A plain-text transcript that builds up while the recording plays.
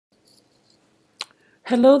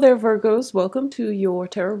Hello there, Virgos. Welcome to your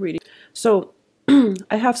tarot reading. So,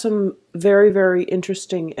 I have some very, very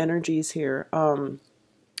interesting energies here.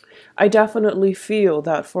 I definitely feel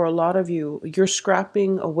that for a lot of you, you're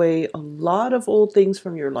scrapping away a lot of old things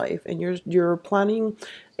from your life, and you're planning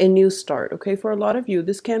a new start. Okay, for a lot of you,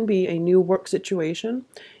 this can be a new work situation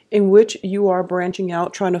in which you are branching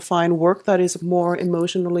out, trying to find work that is more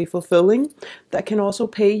emotionally fulfilling, that can also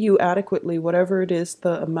pay you adequately, whatever it is,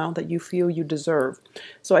 the amount that you feel you deserve.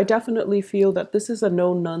 So I definitely feel that this is a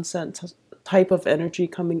no nonsense type of energy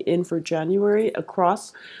coming in for January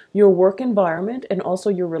across your work environment and also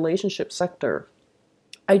your relationship sector.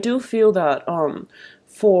 I do feel that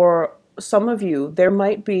for some of you, there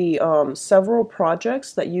might be several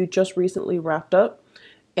projects that you just recently wrapped up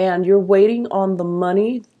and you're waiting on the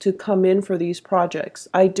money to come in for these projects.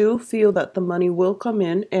 I do feel that the money will come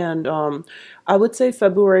in, and I would say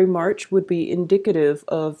February, March would be indicative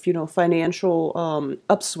of, financial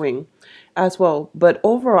upswing as well. But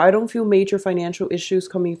overall, I don't feel major financial issues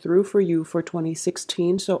coming through for you for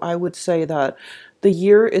 2016. So I would say that the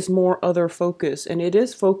year is more other focus, and it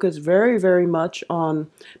is focused very, very much on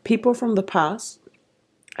people from the past.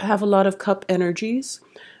 I have a lot of cup energies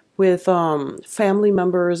with family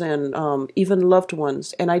members and even loved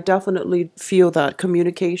ones. And I definitely feel that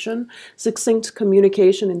communication, succinct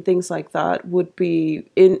communication and things like that would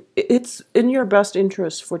be it's in your best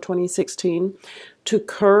interest for 2016 to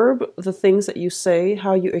curb the things that you say,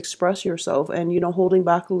 how you express yourself, and holding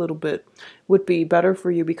back a little bit would be better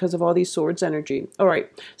for you because of all these swords energy. All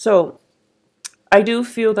right. So I do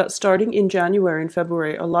feel that starting in January and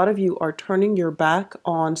February, a lot of you are turning your back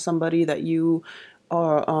on somebody that you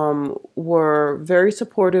were very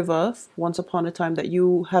supportive of once upon a time, that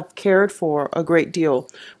you have cared for a great deal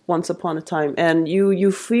once upon a time, and you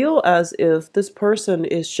feel as if this person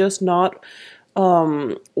is just not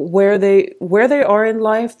where they are in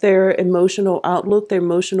life, their emotional outlook, their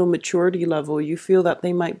emotional maturity level. You feel that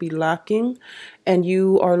they might be lacking, and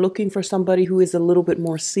you are looking for somebody who is a little bit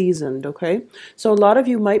more seasoned. Okay, so a lot of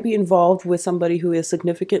you might be involved with somebody who is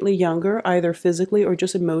significantly younger, either physically or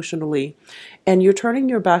just emotionally, and you're turning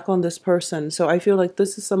your back on this person. So I feel like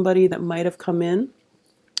this is somebody that might have come in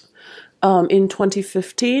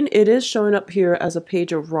 2015. It is showing up here as a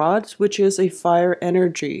page of rods, which is a fire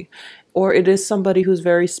energy, or it is somebody who's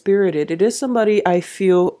very spirited. It is somebody I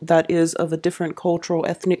feel that is of a different cultural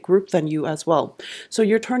ethnic group than you as well. So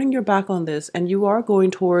you're turning your back on this, and you are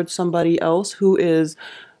going towards somebody else who is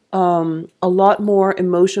a lot more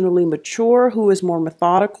emotionally mature, who is more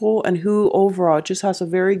methodical, and who overall just has a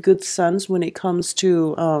very good sense when it comes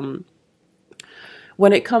to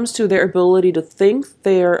their ability to think,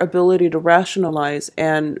 their ability to rationalize,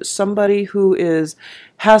 and somebody who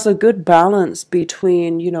has a good balance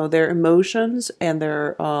between, their emotions and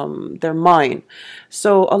their mind.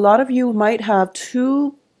 So a lot of you might have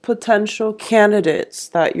two potential candidates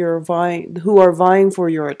that who are vying for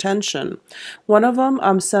your attention. One of them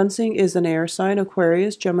I'm sensing is an air sign,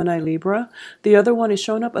 Aquarius, Gemini, Libra. The other one is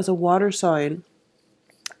showing up as a water sign,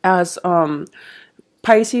 as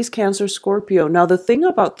Pisces, Cancer, Scorpio. Now, the thing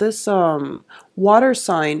about this water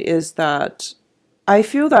sign is that I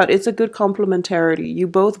feel that it's a good complementarity. You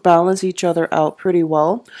both balance each other out pretty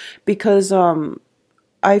well, because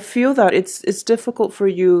I feel that it's difficult for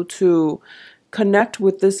you to connect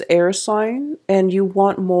with this air sign, and you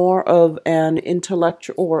want more of an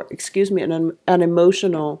intellectual, or excuse me, an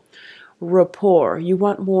emotional rapport. You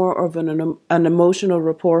want more of an emotional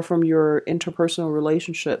rapport from your interpersonal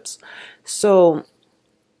relationships. So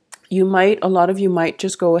a lot of you might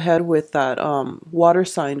just go ahead with that water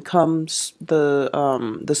sign comes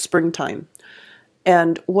the springtime.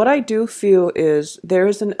 And what I do feel is there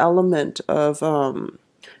is an element of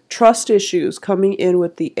trust issues coming in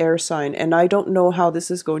with the air sign, and I don't know how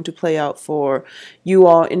this is going to play out for you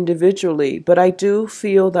all individually, but I do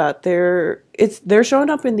feel that they're showing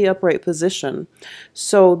up in the upright position.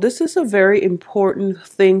 So this is a very important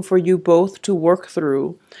thing for you both to work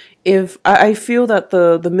through. If I feel that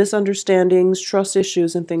the misunderstandings, trust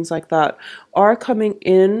issues, and things like that are coming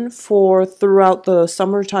in for throughout the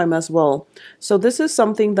summertime as well. So this is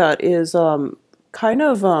something that is kind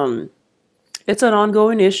of it's an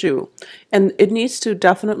ongoing issue, and it needs to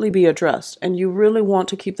definitely be addressed. And you really want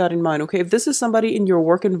to keep that in mind. Okay, if this is somebody in your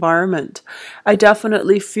work environment, I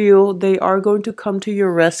definitely feel they are going to come to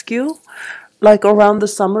your rescue, like around the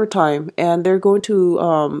summertime, and they're going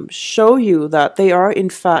to show you that they are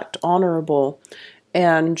in fact honorable,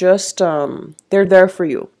 and just they're there for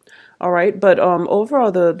you. All right, but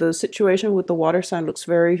overall, the situation with the water sign looks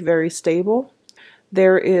very, very stable.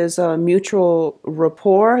 there is a mutual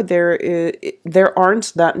rapport. There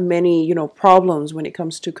aren't that many, problems when it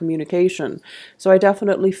comes to communication. So I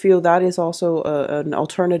definitely feel that is also an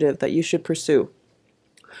alternative that you should pursue.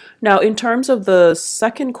 Now, in terms of the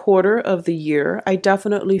second quarter of the year, I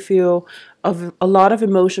definitely feel of a lot of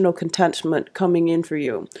emotional contentment coming in for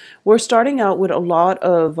you. We're starting out with a lot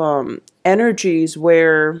of energies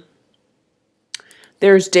where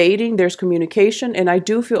there's dating, there's communication, and I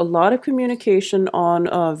do feel a lot of communication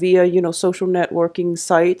on via, social networking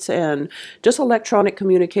sites and just electronic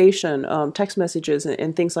communication, text messages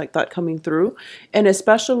and things like that coming through. And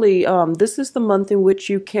especially, this is the month in which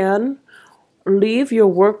you can leave your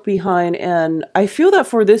work behind. And I feel that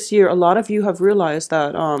for this year, a lot of you have realized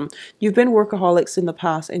that you've been workaholics in the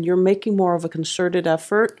past, and you're making more of a concerted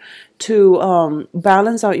effort to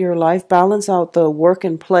balance out your life, balance out the work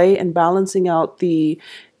and play, and balancing out the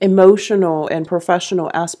emotional and professional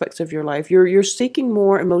aspects of your life. You're seeking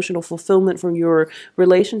more emotional fulfillment from your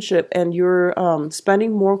relationship, and you're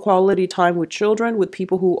spending more quality time with children, with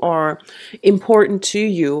people who are important to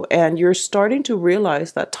you, and you're starting to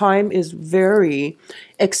realize that time is very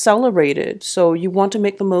accelerated. So you want to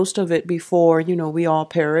make the most of it before, we all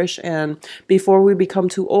perish, and before we become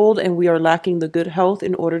too old and we are lacking the good health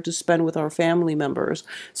in order to spend with our family members.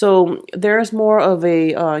 So there's more of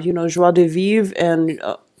a, joie de vivre, and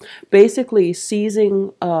basically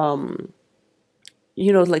seizing,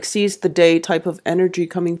 like seize the day type of energy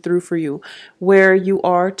coming through for you, where you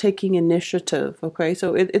are taking initiative. Okay,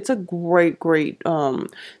 so it's a great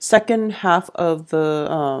second half of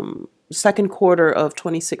the second quarter of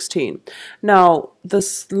 2016. Now,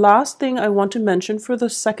 this last thing I want to mention for the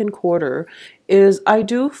second quarter is I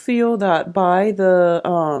do feel that by the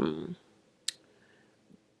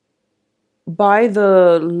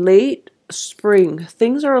late spring,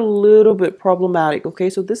 things are a little bit problematic. Okay,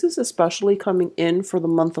 so this is especially coming in for the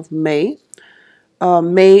month of May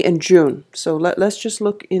and June. So let's just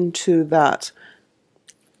look into that.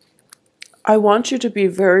 I want you to be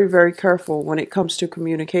very, very careful when it comes to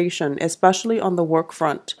communication, especially on the work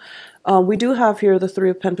front. We do have here the Three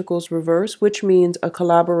of Pentacles reverse, which means a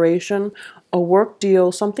collaboration, a work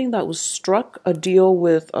deal, something that was struck, a deal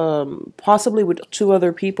with possibly with two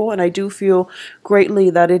other people. And I do feel greatly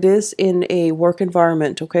that it is in a work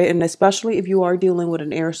environment, okay? And especially if you are dealing with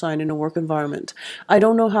an air sign in a work environment. I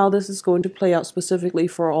don't know how this is going to play out specifically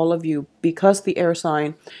for all of you, because the air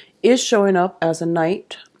sign is showing up as a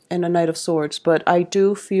knight and a Knight of Swords, but I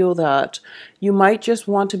do feel that you might just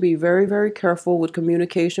want to be very, very careful with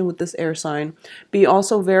communication with this air sign. Be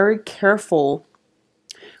also very careful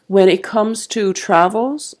when it comes to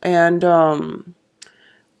travels and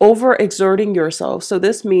overexerting yourself. So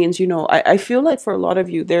this means, I feel like for a lot of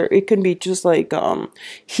you there, it can be just like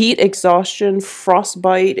heat exhaustion,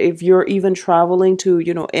 frostbite, if you're even traveling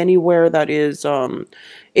to, anywhere that is,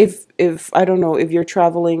 if I don't know, if you're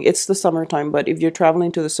traveling, it's the summertime, but if you're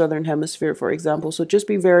traveling to the southern hemisphere, for example, so just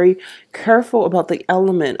be very careful about the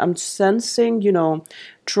element. I'm sensing,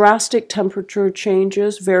 drastic temperature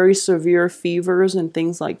changes, very severe fevers and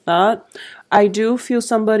things like that. I do feel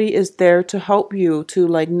somebody is there to help you, to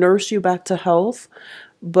like nurse you back to health,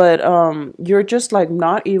 but you're just like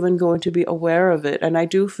not even going to be aware of it. And I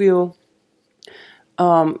do feel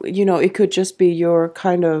it could just be your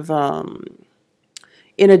kind of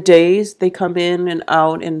in a daze. They come in and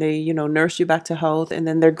out, and they, nurse you back to health, and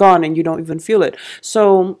then they're gone and you don't even feel it.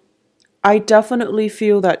 So I definitely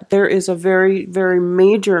feel that there is a very, very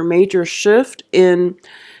major shift in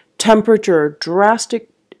temperature, drastic,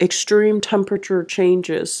 extreme temperature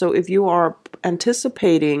changes. So if you are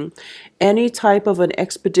anticipating any type of an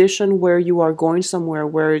expedition where you are going somewhere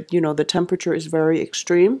where, the temperature is very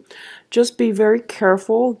extreme, just be very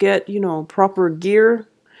careful. Get, proper gear,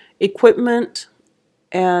 equipment,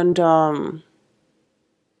 and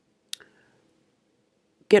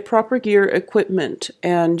get proper gear, equipment,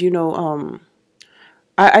 and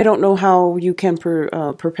I don't know how you can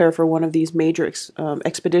prepare for one of these major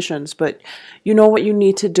expeditions, but you know what you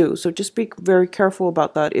need to do. So just be very careful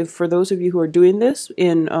about that. If for those of you who are doing this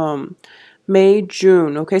in May,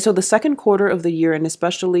 June, okay, so the second quarter of the year, and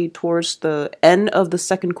especially towards the end of the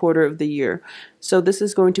second quarter of the year. So this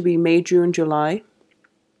is going to be May, June, July,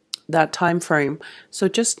 that time frame. So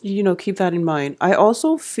just, keep that in mind. I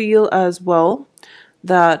also feel as well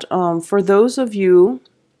that for those of you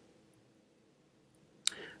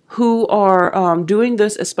who are doing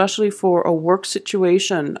this, especially for a work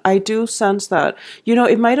situation, I do sense that,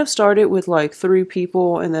 it might have started with like 3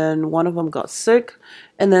 people, and then one of them got sick,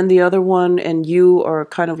 and then the other one and you are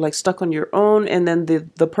kind of like stuck on your own, and then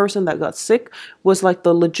the person that got sick was like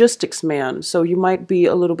the logistics man. So you might be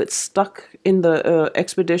a little bit stuck in the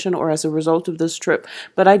expedition or as a result of this trip.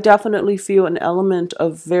 But I definitely feel an element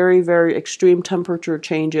of very, very extreme temperature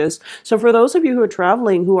changes. So for those of you who are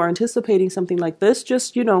traveling, who are anticipating something like this,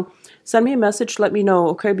 just, send me a message, let me know,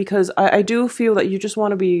 okay? Because I do feel that you just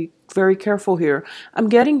want to be very careful here. I'm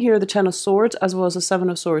getting here the Ten of Swords as well as the Seven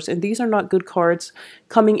of Swords, and these are not good cards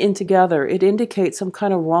coming in together. It indicates some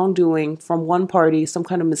kind of wrongdoing from one party, some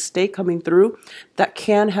kind of mistake coming through that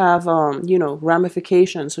can have,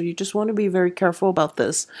 ramifications. So you just want to be very careful about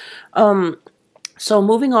this. So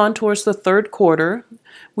moving on towards the third quarter,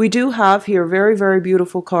 we do have here very, very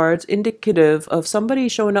beautiful cards indicative of somebody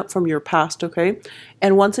showing up from your past, okay?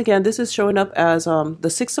 And once again, this is showing up as the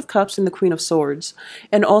Six of Cups and the Queen of Swords,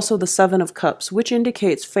 and also the Seven of Cups, which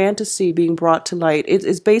indicates fantasy being brought to light. It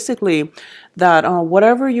is basically that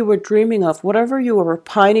whatever you were dreaming of, whatever you were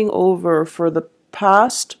pining over for the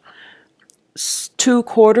past 2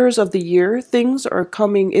 quarters of the year, things are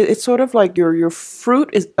coming. It's sort of like your fruit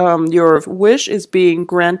is your wish is being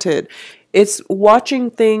granted. It's watching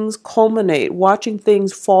things culminate, watching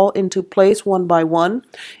things fall into place one by one,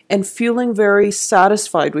 and feeling very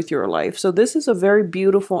satisfied with your life. So this is a very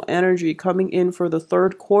beautiful energy coming in for the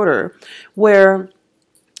third quarter, where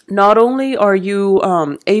not only are you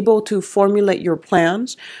able to formulate your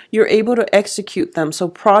plans, you're able to execute them. So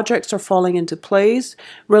projects are falling into place.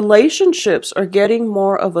 Relationships are getting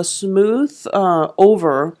more of a smooth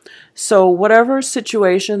over. So whatever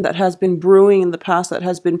situation that has been brewing in the past that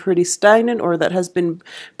has been pretty stagnant, or that has been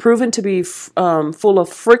proven to be full of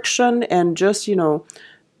friction and just,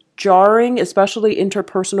 jarring, especially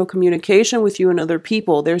interpersonal communication with you and other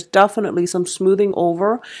people, there's definitely some smoothing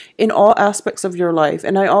over in all aspects of your life.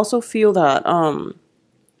 And I also feel that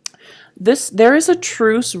there is a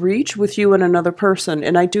truce reach with you and another person,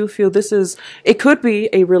 and I do feel it could be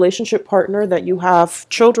a relationship partner that you have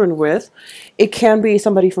children with. It can be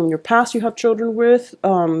somebody from your past you have children with,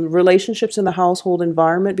 relationships in the household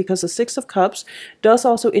environment, because the Six of Cups does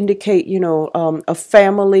also indicate, a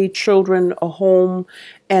family, children, a home,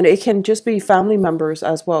 and it can just be family members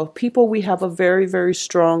as well. People we have a very, very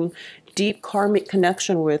strong deep karmic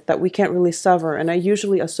connection with that we can't really sever. And I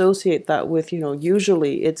usually associate that with,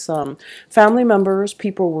 usually it's family members,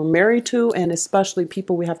 people we're married to, and especially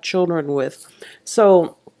people we have children with.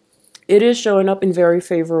 So it is showing up in very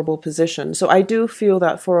favorable position. So I do feel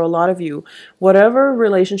that for a lot of you, whatever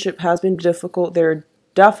relationship has been difficult, they're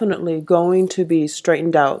definitely going to be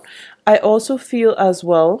straightened out. I also feel as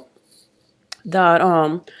well that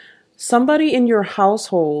somebody in your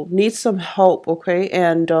household needs some help, okay?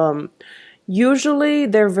 And usually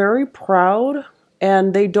they're very proud,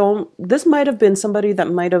 and this might have been somebody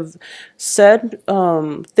that might have said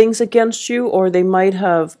things against you, or they might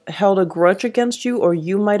have held a grudge against you, or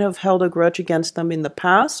you might have held a grudge against them in the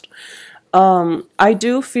past. I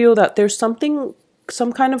do feel that there's some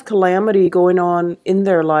kind of calamity going on in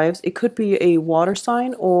their lives. It could be a water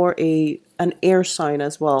sign or an air sign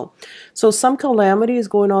as well. So some calamity is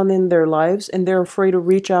going on in their lives, and they're afraid to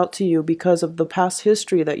reach out to you because of the past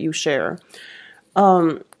history that you share.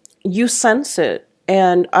 You sense it,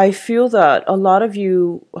 and I feel that a lot of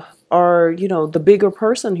you are, the bigger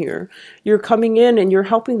person here. You're coming in and you're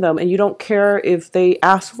helping them, and you don't care if they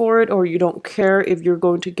ask for it, or you don't care if you're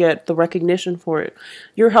going to get the recognition for it.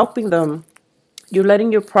 You're helping them. You're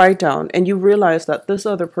letting your pride down, and you realize that this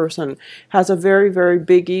other person has a very, very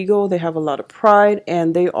big ego. They have a lot of pride,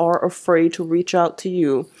 and they are afraid to reach out to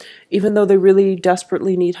you, even though they really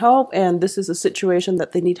desperately need help, and this is a situation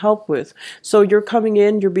that they need help with. So you're coming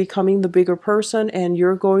in, you're becoming the bigger person, and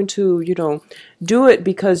you're going to, do it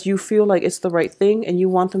because you feel like it's the right thing, and you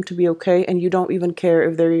want them to be okay, and you don't even care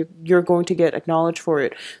if you're going to get acknowledged for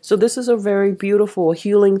it. So this is a very beautiful,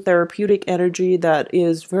 healing, therapeutic energy that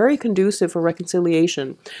is very conducive for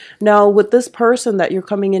reconciliation. Now, with this person that you're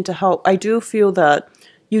coming in to help, I do feel that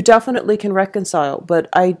you definitely can reconcile, but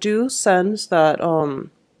I do sense that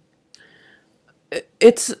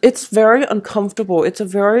it's very uncomfortable. It's a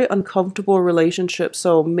very uncomfortable relationship.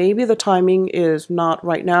 So maybe the timing is not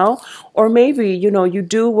right now, or maybe, you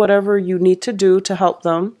do whatever you need to do to help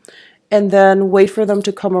them, and then wait for them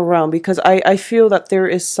to come around, because I feel that there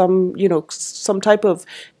is some type of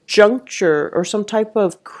juncture or some type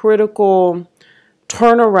of critical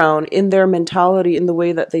turnaround in their mentality, in the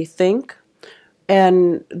way that they think.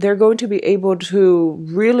 And they're going to be able to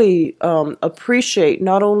really appreciate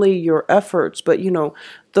not only your efforts, but,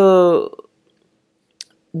 the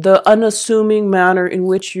unassuming manner in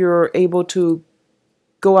which you're able to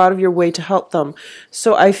go out of your way to help them.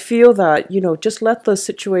 So I feel that, just let the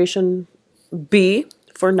situation be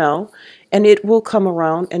for now, and it will come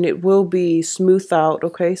around and it will be smoothed out.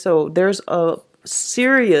 Okay, so there's a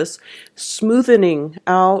serious smoothing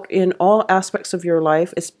out in all aspects of your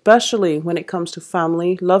life, especially when it comes to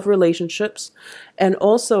family, love relationships, and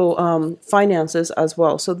also finances as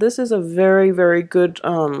well. So this is a very, very good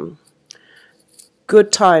time.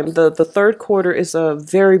 The third quarter is a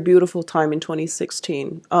very beautiful time in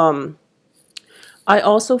 2016. I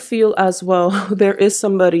also feel as well there is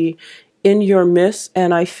somebody in your midst,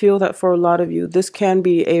 and I feel that for a lot of you, this can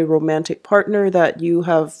be a romantic partner that you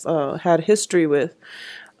have had history with.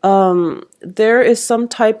 There is some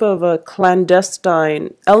type of a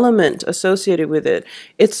clandestine element associated with it.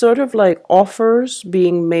 It's sort of like offers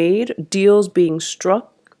being made, deals being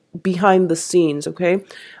struck behind the scenes, okay?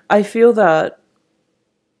 I feel that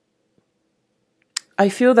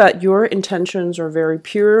your intentions are very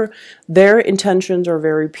pure, their intentions are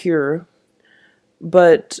very pure,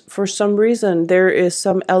 but for some reason there is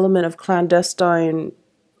some element of clandestine,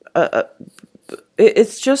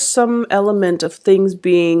 it's just some element of things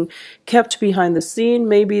being kept behind the scene.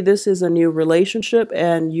 Maybe this is a new relationship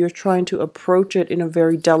and you're trying to approach it in a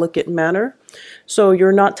very delicate manner. So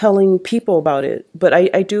you're not telling people about it. But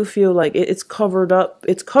I do feel like it's covered up.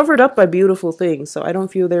 It's covered up by beautiful things. So I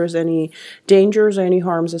don't feel there's any dangers or any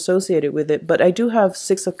harms associated with it. But I do have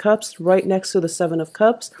Six of Cups right next to the Seven of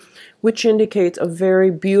Cups, which indicates a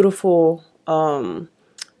very beautiful,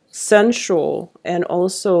 sensual, and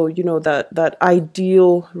also that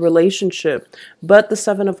ideal relationship. But the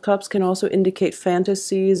Seven of Cups can also indicate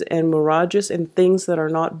fantasies and mirages and things that are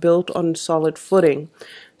not built on solid footing.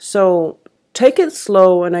 So take it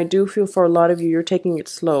slow, and I do feel for a lot of you you're taking it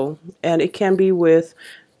slow, and it can be with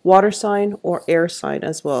water sign or air sign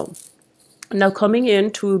as well. Now coming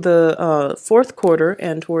into the fourth quarter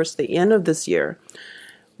and towards the end of this year,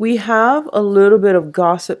 we have a little bit of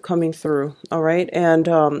gossip coming through, all right? And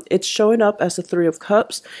it's showing up as the Three of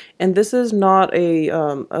Cups, and this is not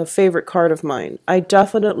a favorite card of mine. I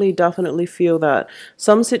definitely feel that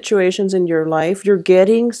some situations in your life, you're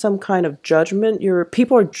getting some kind of judgment.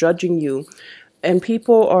 People are judging you, and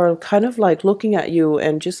people are kind of like looking at you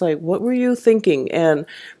and just like, what were you thinking? And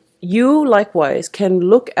you likewise can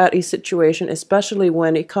look at a situation, especially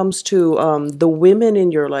when it comes to the women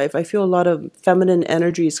in your life. I feel a lot of feminine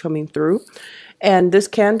energy is coming through, and this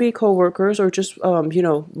can be co-workers or just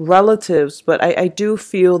relatives. But I do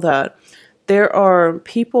feel that there are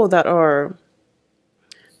people that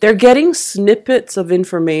they're getting snippets of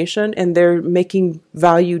information and they're making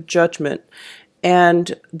value judgment.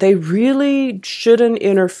 And they really shouldn't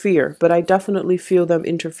interfere, but I definitely feel them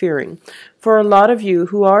interfering. For a lot of you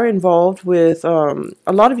who are involved with, a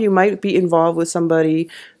lot of you might be involved with somebody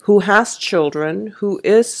who has children, who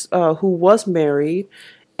was married,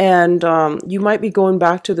 and you might be going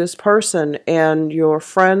back to this person, and your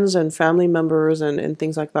friends and family members and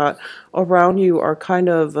things like that around you are kind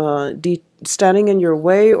of standing in your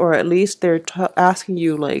way, or at least they're asking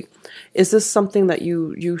you, like, is this something that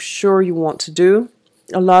you sure you want to do?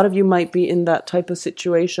 A lot of you might be in that type of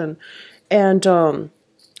situation. And a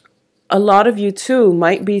lot of you too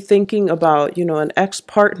might be thinking about, an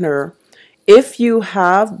ex-partner. If you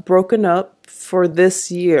have broken up for this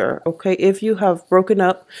year, okay, if you have broken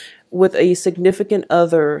up with a significant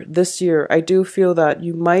other this year, I do feel that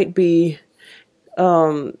you might be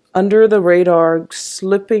under the radar,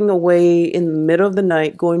 slipping away in the middle of the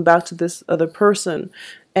night, going back to this other person.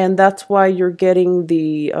 And that's why you're getting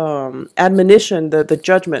the admonition, the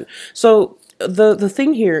judgment. So the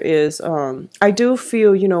thing here is, I do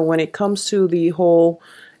feel, when it comes to the whole,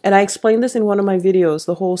 and I explained this in one of my videos,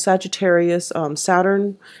 the whole Sagittarius,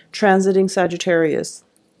 Saturn transiting Sagittarius.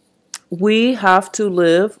 We have to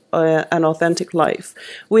live an authentic life.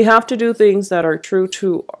 We have to do things that are true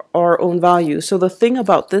to our own values. So the thing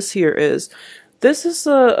about this here is, this is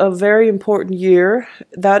a very important year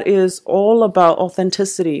that is all about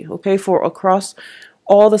authenticity, okay, for across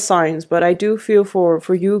all the signs. But I do feel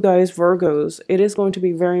for you guys, Virgos, it is going to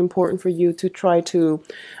be very important for you to try to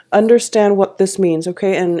understand what this means,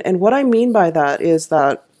 okay? And what I mean by that is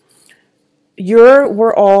that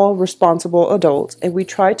we're all responsible adults, and we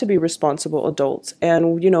try to be responsible adults.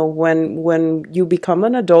 And when you become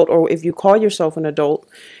an adult, or if you call yourself an adult,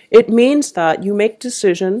 it means that you make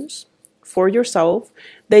decisions for yourself.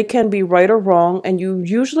 They can be right or wrong, and you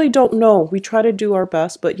usually don't know. We try to do our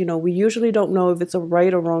best, but we usually don't know if it's a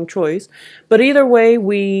right or wrong choice. But either way,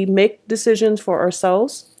 we make decisions for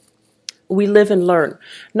ourselves. We live and learn.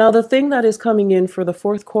 Now, the thing that is coming in for the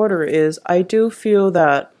fourth quarter is, I do feel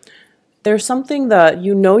that there's something that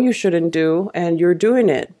you know you shouldn't do and you're doing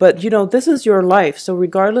it. But this is your life. So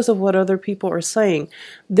regardless of what other people are saying,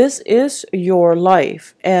 this is your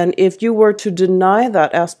life. And if you were to deny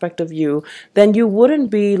that aspect of you, then you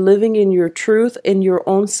wouldn't be living in your truth, in your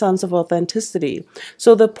own sense of authenticity.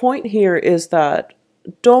 So the point here is that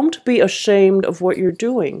don't be ashamed of what you're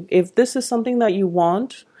doing. If this is something that you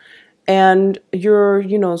want, and you're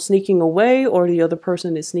sneaking away, or the other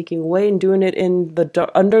person is sneaking away and doing it in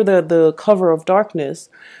under the cover of darkness,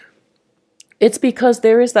 it's because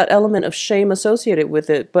there is that element of shame associated with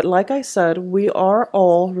it. But like I said, we are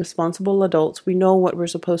all responsible adults. We know what we're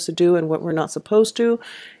supposed to do and what we're not supposed to.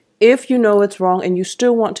 If you know it's wrong and you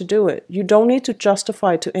still want to do it, you don't need to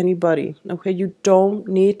justify to anybody. Okay, you don't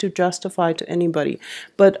need to justify to anybody.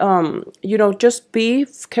 But just be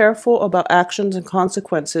careful about actions and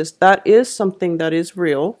consequences. That is something that is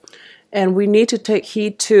real, and we need to take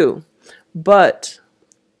heed too. But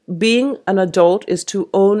being an adult is to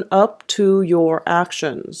own up to your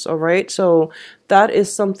actions, all right? So that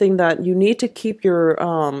is something that you need to keep your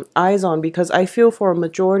eyes on, because I feel for a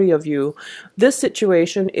majority of you, this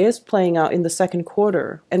situation is playing out in the second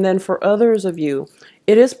quarter. And then for others of you,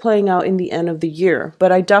 it is playing out in the end of the year.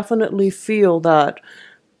 But I definitely feel that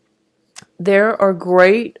there are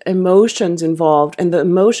great emotions involved, and the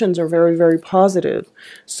emotions are very, very positive.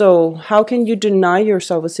 So how can you deny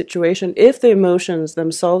yourself a situation if the emotions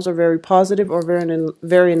themselves are very positive or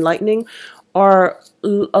very enlightening, are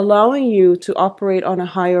allowing you to operate on a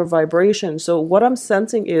higher vibration? So what I'm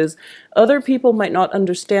sensing is other people might not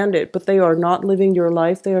understand it, but they are not living your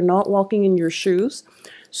life. They are not walking in your shoes.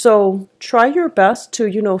 So try your best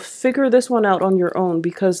to, figure this one out on your own,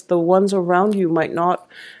 because the ones around you might not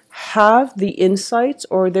have the insights,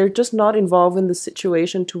 or they're just not involved in the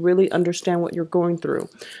situation to really understand what you're going through.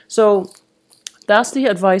 So that's the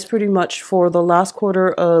advice pretty much for the last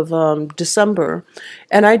quarter of December.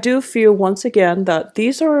 And I do feel once again that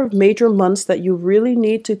these are major months that you really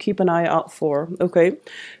need to keep an eye out for. Okay,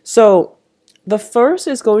 so the first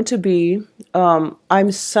is going to be,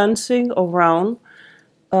 I'm sensing around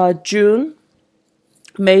June,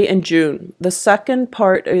 May and June. The second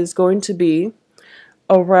part is going to be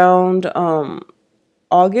around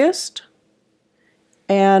August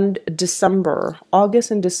and December.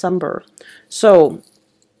 August and December. So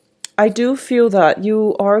I do feel that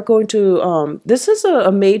you are going to, this is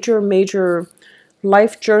a major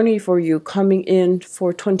life journey for you coming in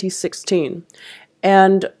for 2016.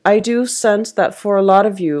 And I do sense that for a lot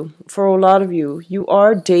of you, you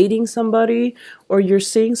are dating somebody, or you're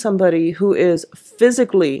seeing somebody who is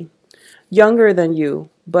physically younger than you,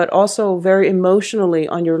 but also very emotionally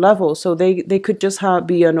on your level. So they could just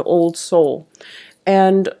be an old soul.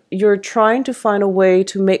 And you're trying to find a way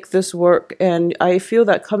to make this work. And I feel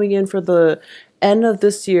that coming in for the end of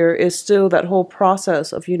this year is still that whole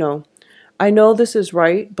process of, I know this is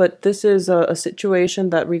right, but this is a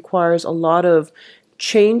situation that requires a lot of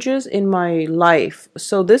changes in my life.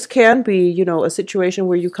 So this can be, a situation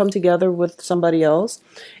where you come together with somebody else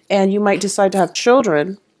and you might decide to have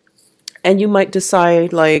children. And you might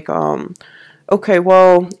decide like, okay,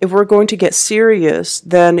 well, if we're going to get serious,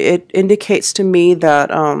 then it indicates to me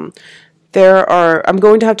that I'm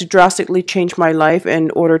going to have to drastically change my life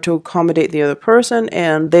in order to accommodate the other person,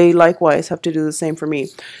 and they likewise have to do the same for me.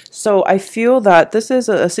 So I feel that this is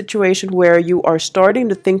a situation where you are starting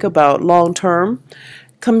to think about long-term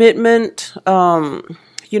commitment,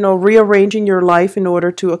 rearranging your life in order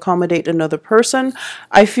to accommodate another person.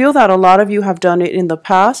 I feel that a lot of you have done it in the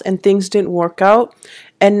past and things didn't work out.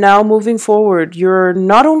 And now moving forward,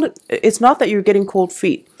 it's not that you're getting cold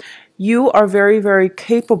feet. You are very, very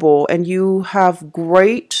capable, and you have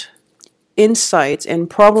great insights and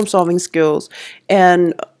problem solving skills.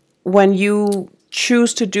 And when you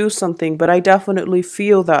choose to do something, but I definitely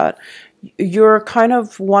feel that you're kind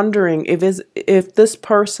of wondering if this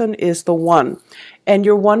person is the one. And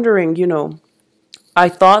you're wondering, I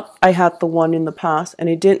thought I had the one in the past and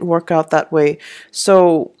it didn't work out that way.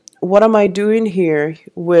 So what am I doing here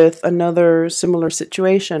with another similar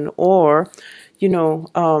situation? Or,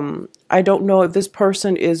 I don't know if this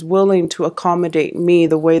person is willing to accommodate me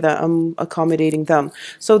the way that I'm accommodating them.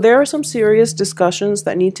 So there are some serious discussions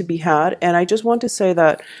that need to be had. And I just want to say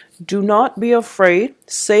that do not be afraid.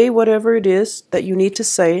 Say whatever it is that you need to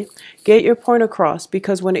say. Get your point across,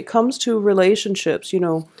 because when it comes to relationships,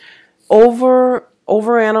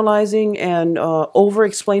 overanalyzing and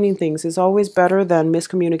over-explaining things is always better than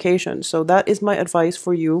miscommunication. So that is my advice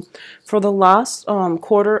for you for the last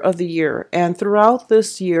quarter of the year. And throughout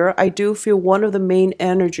this year, I do feel one of the main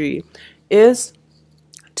energy is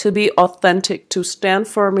to be authentic, to stand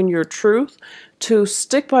firm in your truth, to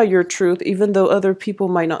stick by your truth, even though other people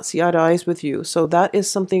might not see eye to eyes with you. So that is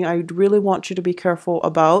something I really want you to be careful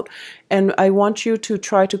about. And I want you to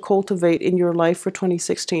try to cultivate in your life for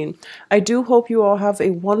 2016. I do hope you all have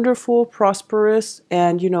a wonderful, prosperous,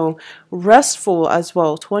 and, restful as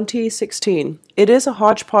well 2016. It is a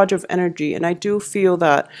hodgepodge of energy, and I do feel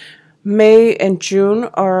that May and June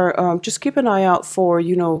are, just keep an eye out for,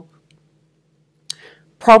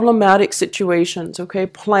 problematic situations, okay?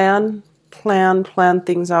 Plan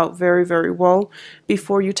things out very, very well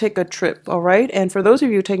before you take a trip, all right? And for those of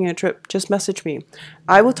you taking a trip, just message me.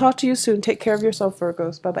 I will talk to you soon. Take care of yourself,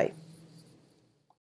 Virgos. Bye-bye.